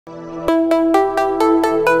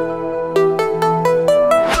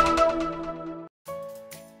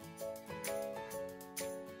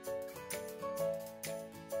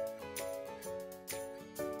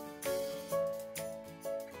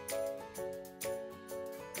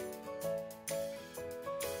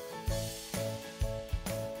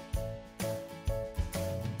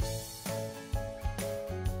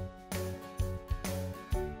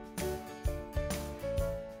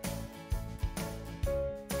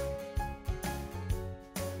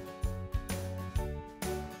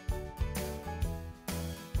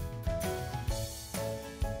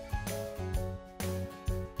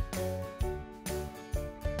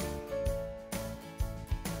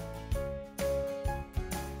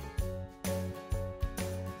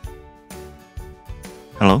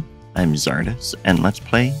Hello, I'm Czardus, and let's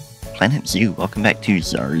play Planet Zoo. Welcome back to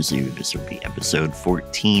CzarZoo. This will be episode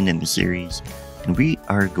 14 in the series, and we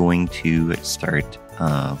are going to start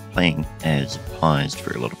playing as paused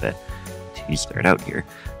for a little bit to start out here,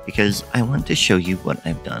 because I want to show you what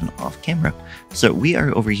I've done off camera. So we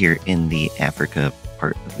are over here in the Africa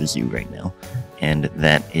part of the zoo right now, and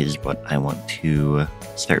that is what I want to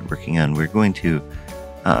start working on. We're going to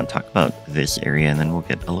talk about this area, and then we'll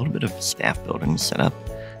get a little bit of staff buildings set up,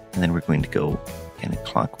 and then we're going to go kind of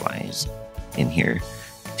clockwise in here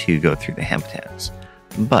to go through the habitats.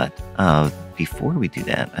 But before we do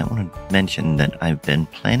that, I want to mention that I've been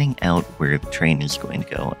planning out where the train is going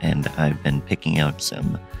to go, and I've been picking out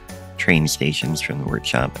some train stations from the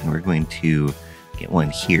workshop, and we're going to get one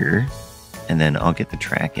here, and then I'll get the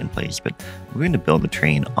track in place. But we're going to build the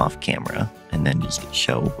train off camera and then just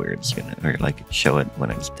show where it's going to, or like show it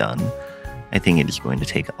when it's done. I think it is going to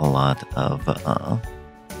take a lot of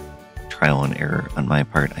trial and error on my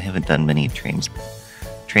part. I haven't done many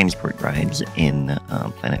transport rides in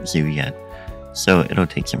Planet Zoo yet, so it'll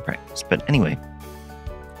take some practice. But anyway,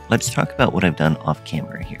 let's talk about what I've done off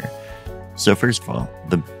camera here. So first of all,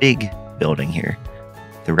 the big building here,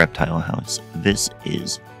 the reptile house. This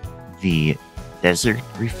is the Desert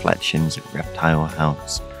Reflections Reptile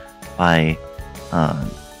House by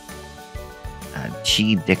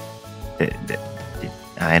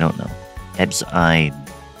I don't know.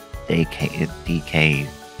 DKIS.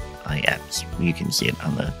 You can see it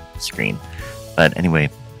on the screen. But anyway,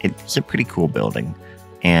 it's a pretty cool building,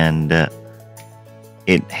 and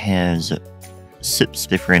it has 6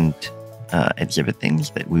 different exhibit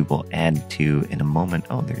things that we will add to in a moment.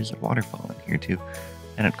 Oh, there's a waterfall in here too.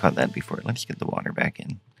 I hadn't caught that before. Let's get the water back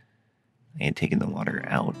in. I had taken the water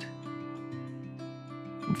out.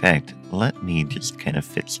 In fact, let me just kind of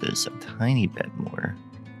fix this a tiny bit more.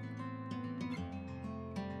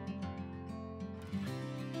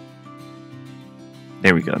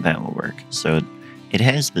 There we go, that will work. So it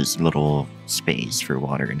has this little space for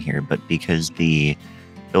water in here, but because the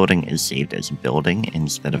building is saved as a building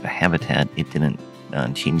instead of a habitat, it didn't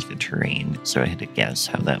change the terrain, so I had to guess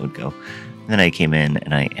how that would go. And then I came in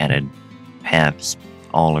and I added paths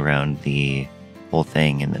all around the whole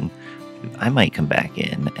thing, and then I might come back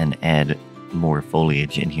in and add more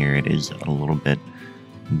foliage in here. It is a little bit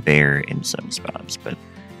bare in some spots, but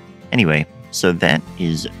anyway, so that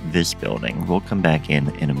is this building. We'll come back in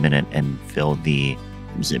a minute and fill the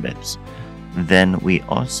exhibits. Then we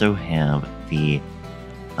also have the,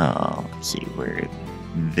 let's see, where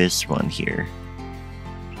this one here,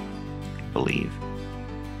 I believe.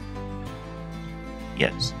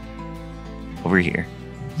 Yes, over here.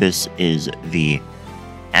 This is the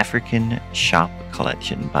African Shop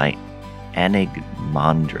Collection by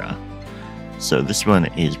Anigmandra. So this one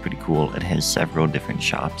is pretty cool. It has several different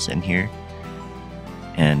shops in here,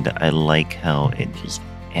 and I like how it just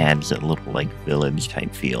adds a little like village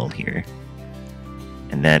type feel here,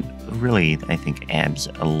 and that really, I think, adds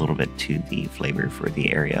a little bit to the flavor for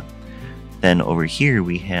the area. Then over here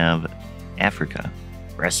we have Africa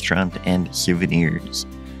Restaurant and Souvenirs.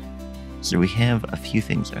 So we have a few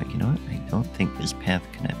things. Oh, you know what? I don't think this path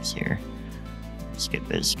connects here. Let's get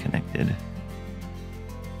this connected. There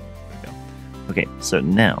we go. Okay, so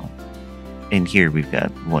now in here we've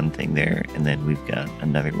got one thing there, and then we've got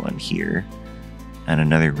another one here, and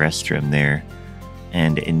another restroom there.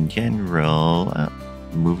 And in general,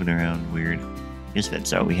 moving around weird. I guess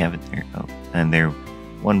that's how we have it there. Oh, and there,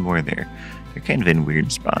 one more there. They're kind of in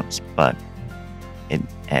weird spots, but it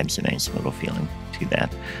adds a nice little feeling to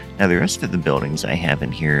that. Now the rest of the buildings I have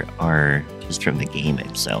in here are just from the game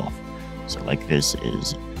itself. So like this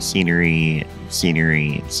is scenery,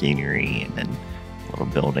 scenery, scenery, and then a little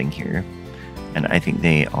building here. And I think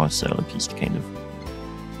they also just kind of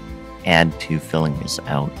add to filling this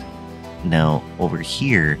out. Now over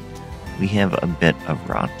here we have a bit of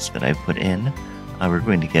rocks that I put in. We're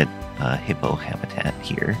going to get a hippo habitat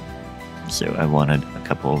here. So I wanted a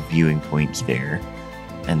couple of viewing points there,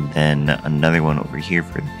 and then another one over here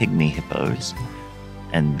for the pygmy hippos,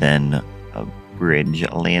 and then a bridge,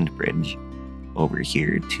 a land bridge over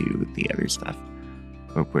here to the other stuff,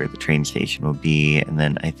 or where the train station will be. And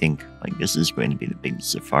then I think like this is going to be the big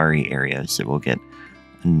safari area, so we'll get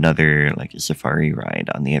another like a safari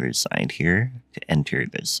ride on the other side here to enter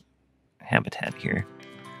this habitat here.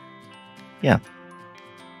 Yeah.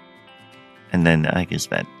 And then I guess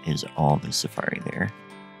that is all the safari there,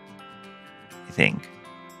 I think.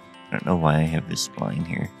 I don't know why I have this line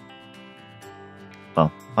here.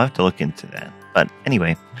 Well, I'll have to look into that. But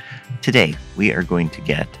anyway, today we are going to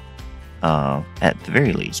get, at the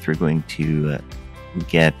very least, we're going to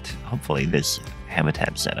get, hopefully, this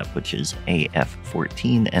habitat setup, which is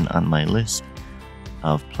AF14, and on my list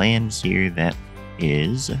of plans here, that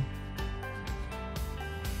is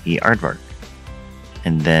the Aardvark.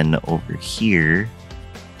 And then over here,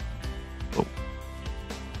 oh,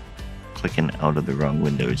 clicking out of the wrong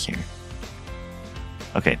windows here.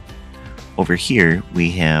 Okay, over here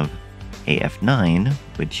we have AF9,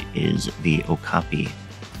 which is the Okapi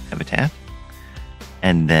habitat.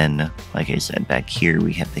 And then, like I said, back here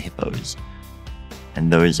we have the hippos.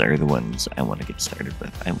 And those are the ones I want to get started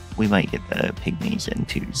with. We might get the pygmies in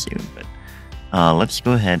too soon, but let's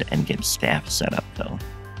go ahead and get staff set up though.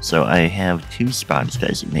 So I have 2 spots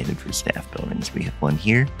designated for staff buildings. We have one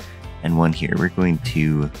here and one here. We're going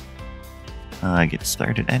to get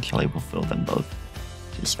started. Actually, we'll fill them both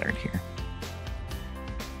to start here.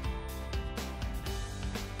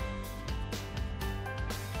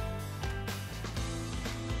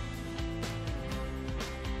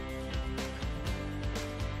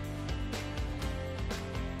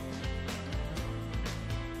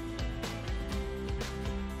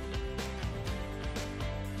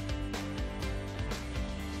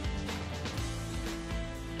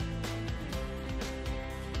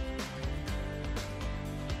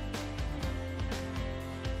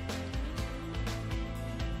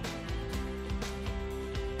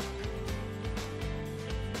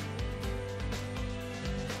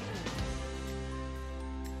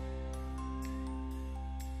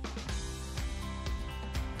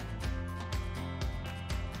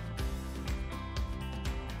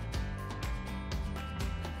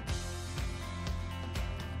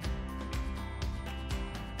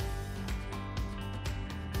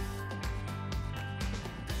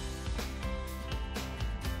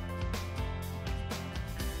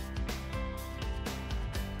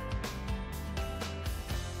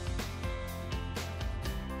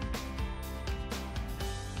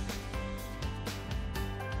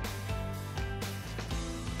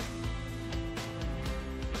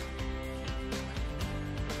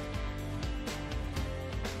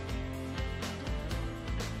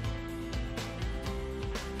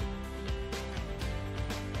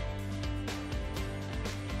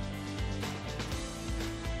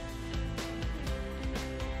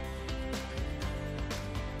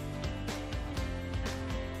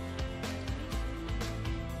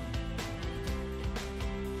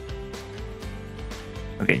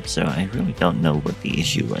 Okay, so I really don't know what the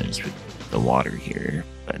issue was with the water here,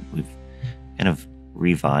 but we've kind of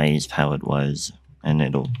revised how it was, and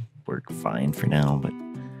it'll work fine for now, but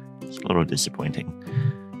it's a little disappointing.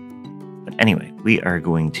 But anyway, we are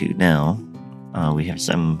going to now, we have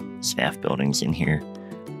some staff buildings in here,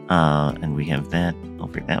 and we have that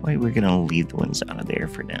over that way. We're going to leave the ones out of there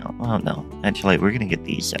for now. Oh, no. Actually, we're going to get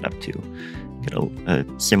these set up too. Get a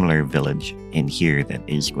similar village in here that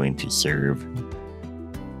is going to serve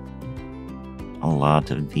a lot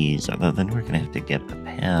of these, other than we're going to have to get a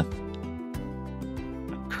path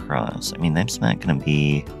across. I mean, that's not going to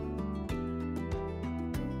be...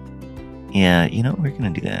 Yeah, you know, we're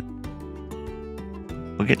going to do that.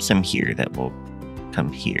 We'll get some here that will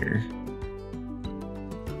come here.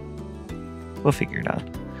 We'll figure it out.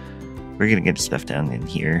 We're going to get stuff down in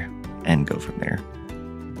here and go from there.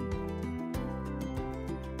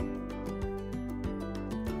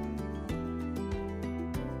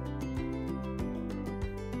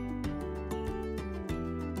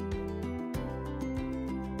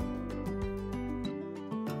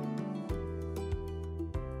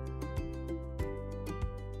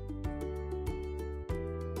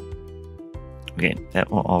 Okay, that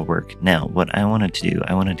will all work. Now, what I wanted to do,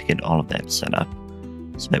 I wanted to get all of that set up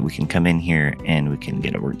so that we can come in here and we can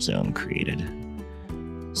get a work zone created.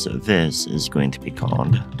 So this is going to be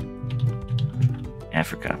called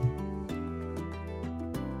Africa.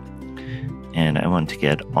 And I want to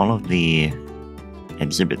get all of the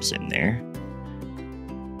exhibits in there,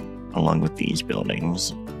 along with these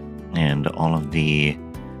buildings, and all of the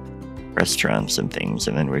restaurants and things,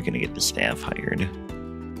 and then we're going to get the staff hired.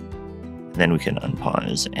 Then we can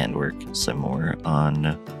unpause and work some more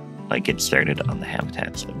on, like, get started on the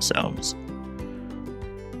habitats themselves.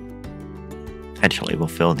 Actually, we'll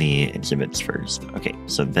fill the exhibits first. Okay,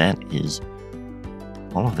 so that is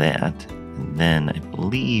all of that. And then I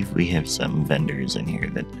believe we have some vendors in here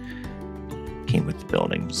that came with the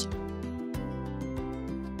buildings.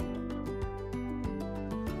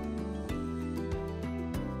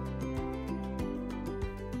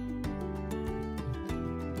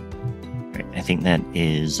 I think that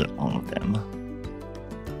is all of them.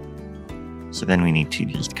 So then we need to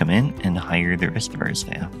just come in and hire the rest of our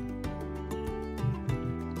staff.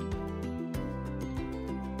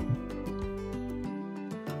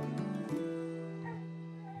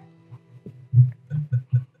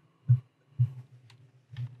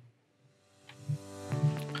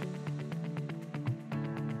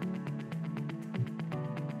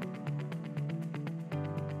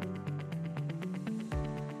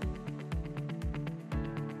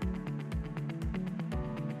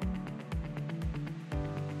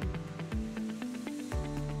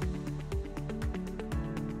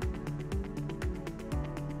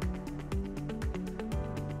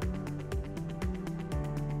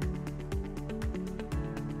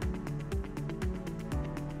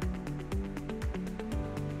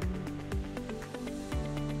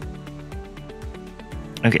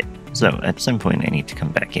 Okay, so at some point I need to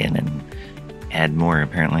come back in and add more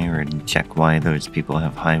apparently, or check why those people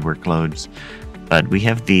have high workloads. But we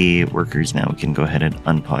have the workers now. We can go ahead and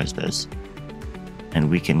unpause this. And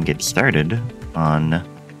we can get started on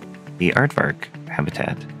the Aardvark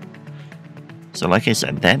habitat. So like I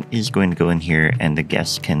said, that is going to go in here and the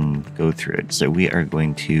guests can go through it. So we are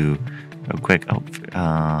going to, real quick,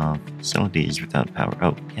 facilities without power.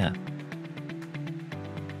 Oh, yeah.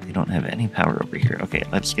 They don't have any power over here. Okay,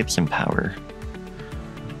 let's get some power.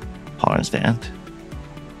 Pause that.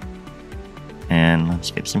 And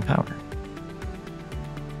let's get some power.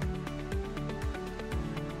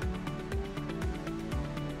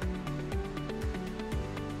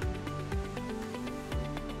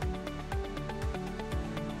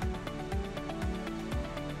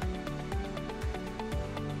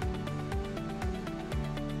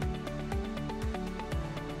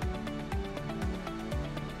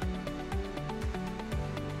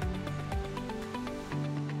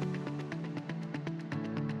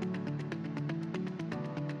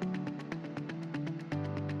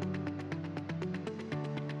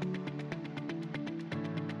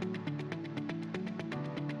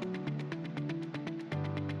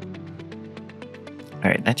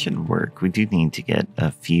 Alright, that should work. We do need to get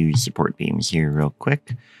a few support beams here real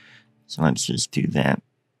quick. So let's just do that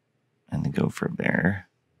and then go from there.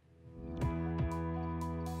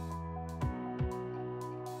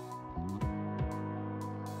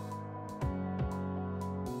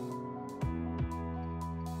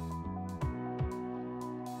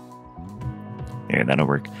 There, that'll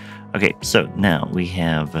work. Okay, so now we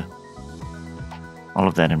have all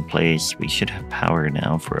of that in place. We should have power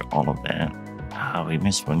now for all of that. Oh, we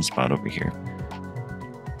missed one spot over here.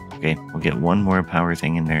 Okay, we'll get one more power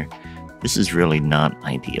thing in there. This is really not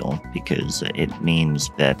ideal because it means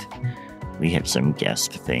that we have some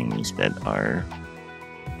guest things that are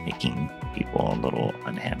making people a little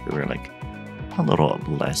unhappy. We're like a little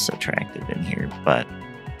less attractive in here, but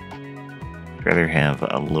I'd rather have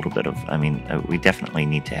a little bit of, I mean, we definitely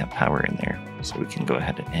need to have power in there. So we can go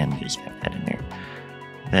ahead and just have that in there.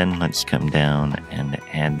 Then let's come down and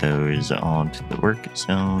add those all to the work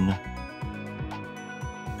zone.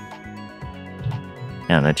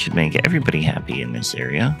 Now that should make everybody happy in this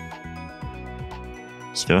area.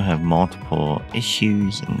 Still have multiple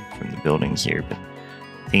issues from the buildings here, but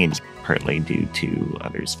I think it's partly due to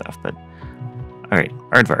other stuff. But alright,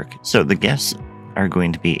 Aardvark. So the guests are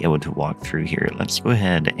going to be able to walk through here. Let's go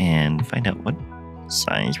ahead and find out what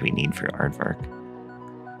size we need for Aardvark.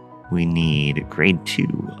 We need grade 2,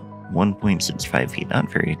 1.65 feet, not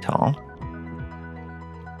very tall.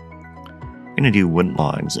 We're going to do wood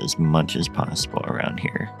logs as much as possible around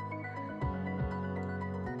here.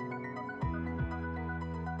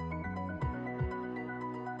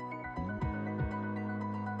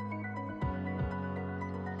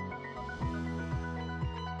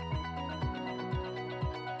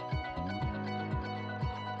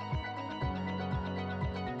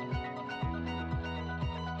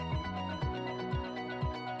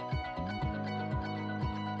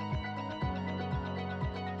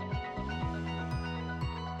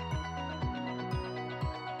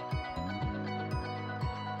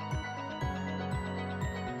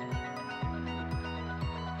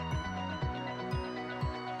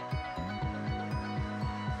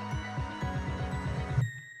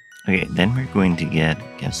 Okay, then we're going to get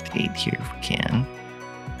guest gate here if we can.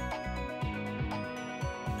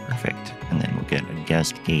 Perfect. And then we'll get a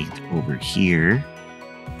guest gate over here.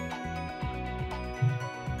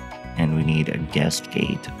 And we need a guest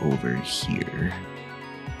gate over here.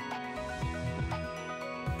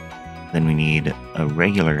 Then we need a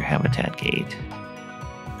regular habitat gate.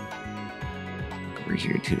 Over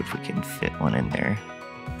here too, if we can fit one in there.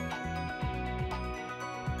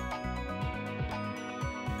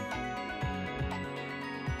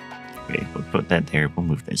 Okay, we'll put that there. We'll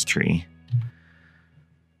move this tree.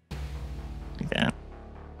 Like that.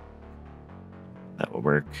 That will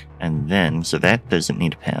work. And then, so that doesn't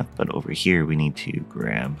need a path, but over here we need to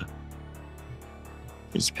grab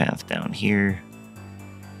this path down here.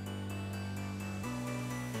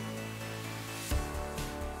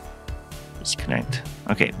 Disconnect.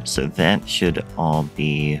 Okay, so that should all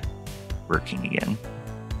be working again.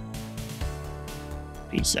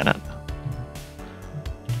 Be set up.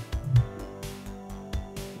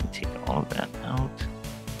 Take all of that out.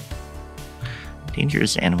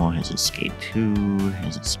 Dangerous animal has escaped. Who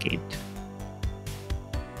has escaped?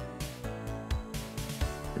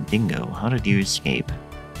 The dingo. How did you escape?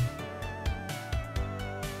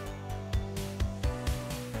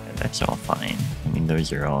 That's all fine. I mean,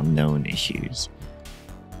 those are all known issues.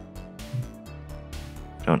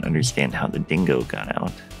 don't understand how the dingo got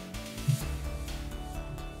out.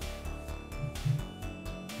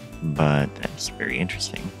 But that's very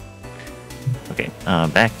interesting. Okay,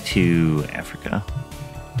 back to Africa.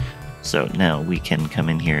 So now we can come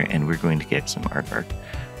in here and we're going to get some aardvark.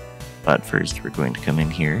 But first we're going to come in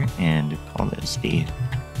here and call this the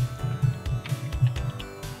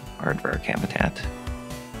Aardvark habitat.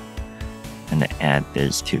 And add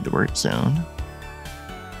this to the work zone.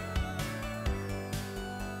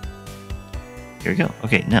 Here we go.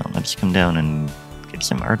 Okay, now let's come down and get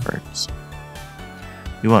some aardvarks.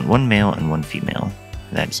 We want one male and one female.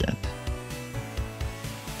 That's it.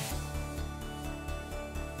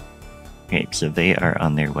 Okay, so they are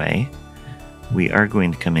on their way. We are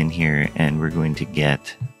going to come in here and we're going to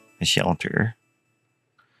get a shelter.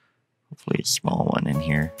 Hopefully a small one in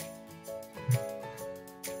here.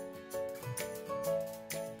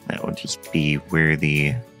 That will just be where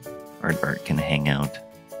the aardvark can hang out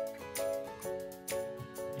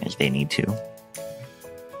as they need to.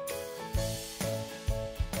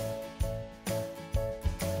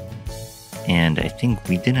 And I think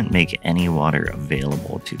we didn't make any water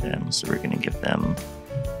available to them, so we're going to give them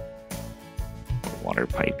a water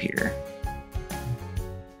pipe here.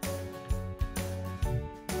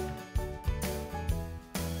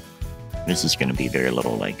 This is going to be their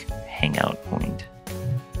little, like, hangout point.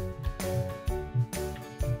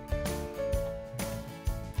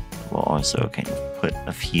 We'll also kind of put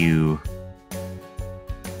a few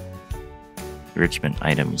enrichment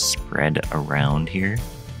items spread around here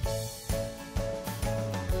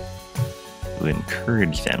to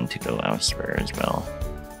encourage them to go elsewhere as well.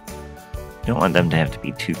 Don't want them to have to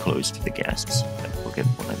be too close to the guests, but we'll get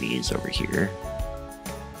one of these over here.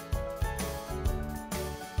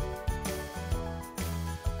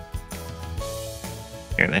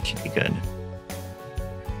 There, that should be good.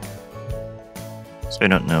 So I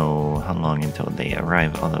don't know how long until they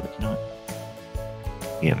arrive, although, you know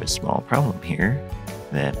what? We have a small problem here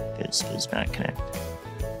that this does not connect.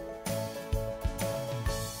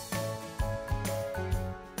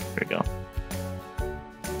 There we go.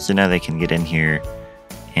 So now they can get in here,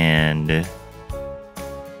 and the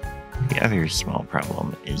other small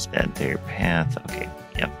problem is that their path, okay,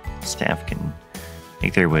 yep, staff can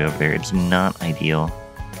make their way over there. It's not ideal.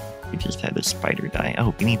 We just had a spider die.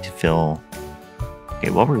 Oh, we need to fill. Okay,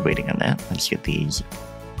 while we're waiting on that, let's get these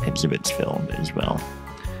exhibits filled as well.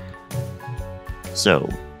 So,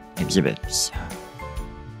 exhibits.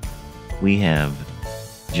 We have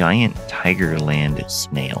giant tigerland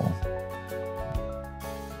snail.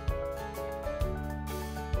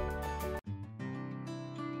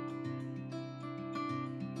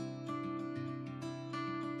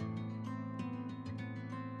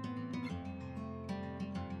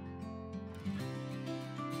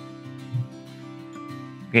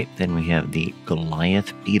 Okay, then we have the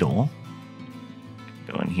Goliath beetle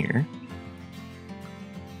going here.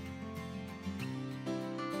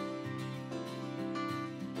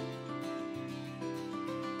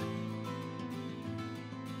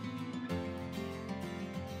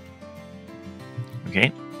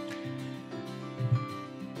 Okay.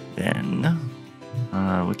 Then,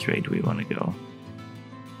 which way do we want to go?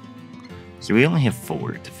 So we only have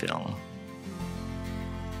 4 to fill.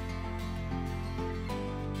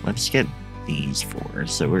 Let's get these 4.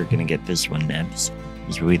 So we're going to get this one next.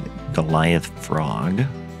 This is with Goliath frog.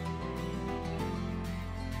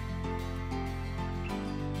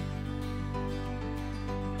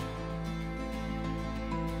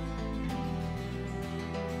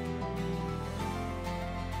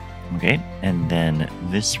 Okay, and then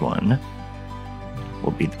this one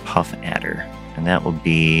will be the puff adder, and that will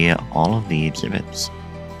be all of the exhibits.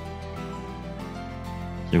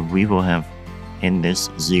 So we will have in this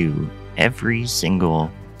zoo every single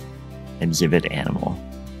exhibit animal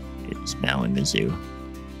is now in the zoo,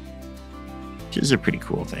 which is a pretty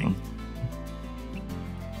cool thing.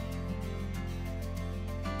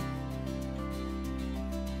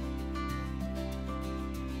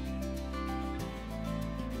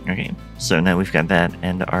 Okay, so now we've got that,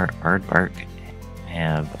 and our aardvark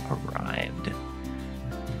have arrived.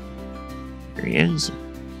 Here he is.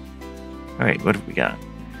 Alright, what have we got?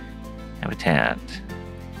 Habitat.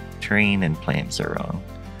 Terrain and plants are wrong.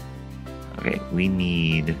 Okay, we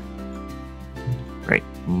need... Right,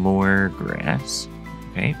 more grass.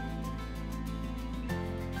 Okay.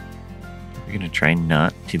 We're gonna try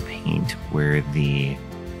not to paint where the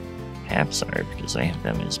paths are, because I have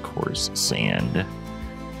them as coarse sand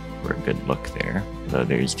for a good look there, though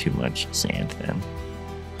there's too much sand then.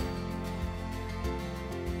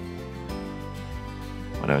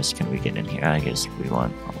 What else can we get in here? I guess we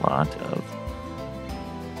want a lot of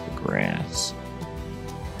grass.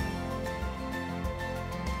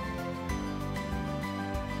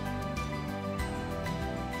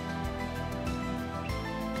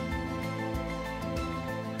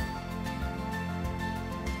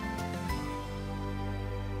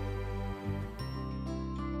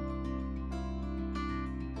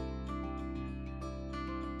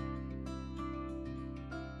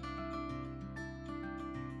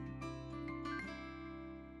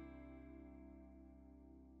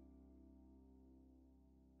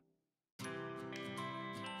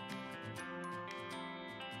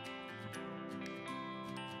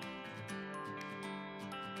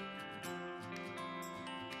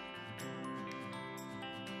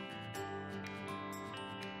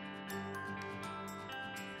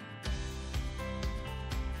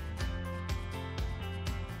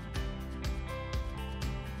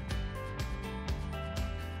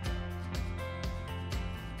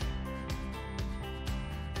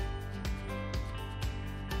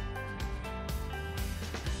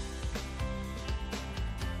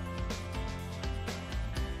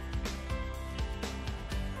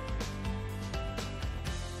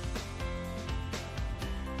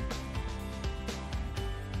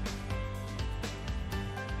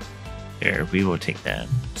 There, we will take that.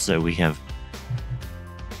 So we have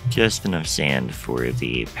just enough sand for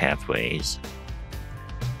the pathways.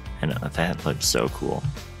 And that looks so cool.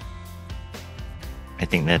 I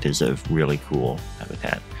think that is a really cool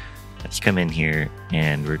habitat. Let's come in here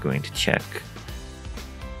and we're going to check.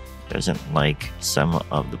 Doesn't like some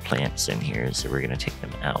of the plants in here, so we're going to take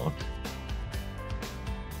them out.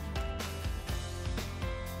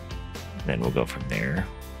 Then we'll go from there.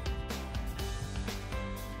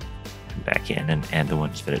 Back in and add the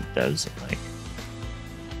ones that it does like.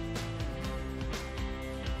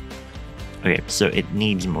 Okay, so it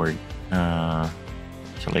needs more,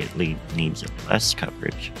 slightly needs less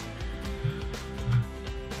coverage.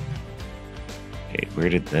 Okay, where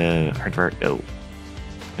did the Aardvark go?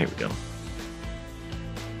 There we go.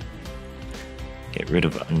 Get rid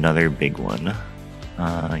of another big one.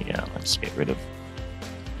 Yeah, let's get rid of.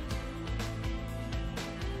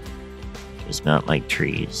 Does not like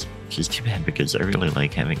trees. Which is too bad because I really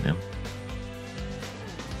like having them.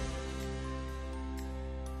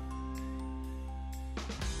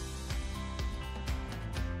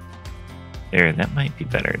 There, that might be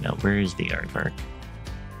better. Now, where is the Aardvark?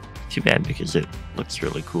 Too bad because it looks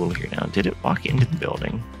really cool here now. Did it walk into the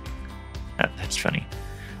building? Ah, that's funny.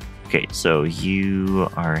 Okay, so you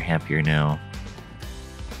are happier now.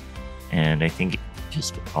 And I think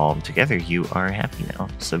just all together you are happy now.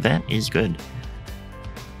 So that is good.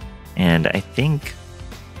 And I think,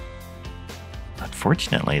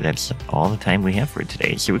 unfortunately, that's all the time we have for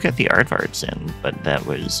today. So we got the aardvarks in, but that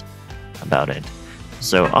was about it.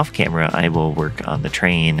 So off camera, I will work on the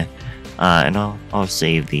train, and I'll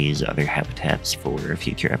save these other habitats for a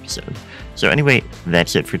future episode. So anyway,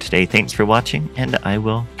 that's it for today. Thanks for watching, and I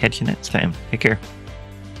will catch you next time. Take care.